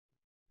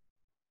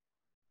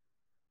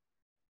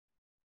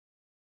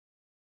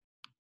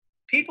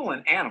People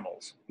and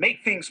animals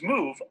make things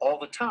move all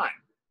the time.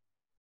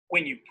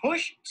 When you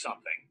push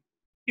something,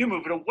 you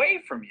move it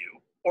away from you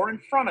or in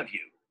front of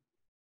you.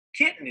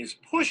 Kitten is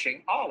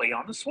pushing Ollie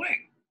on the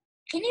swing.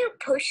 Can you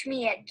push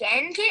me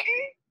again,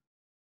 kitten?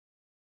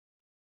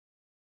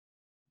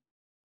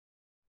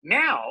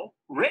 Now,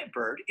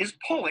 Redbird is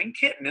pulling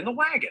Kitten in the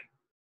wagon.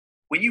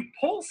 When you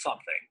pull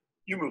something,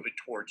 you move it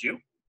towards you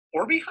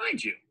or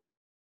behind you.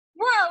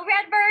 Whoa,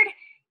 Redbird,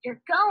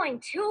 you're going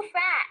too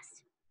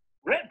fast.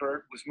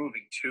 Redbird was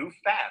moving too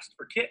fast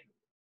for Kitten.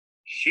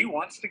 She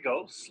wants to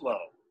go slow.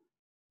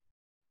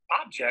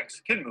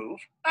 Objects can move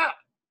up.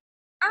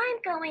 I'm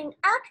going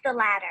up the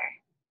ladder.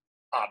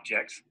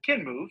 Objects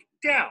can move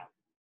down.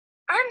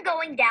 I'm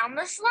going down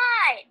the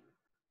slide.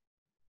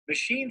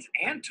 Machines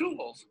and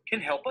tools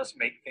can help us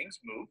make things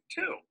move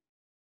too.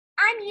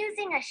 I'm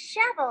using a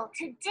shovel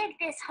to dig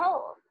this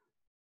hole.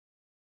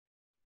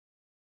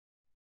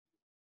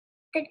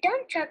 The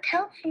dump truck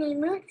helps me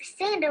move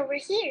the sand over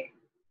here.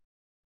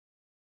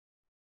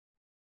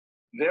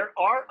 There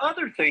are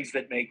other things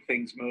that make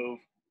things move,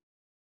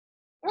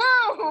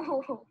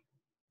 Whoa!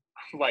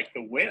 like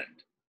the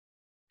wind.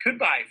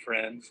 Goodbye,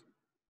 friends.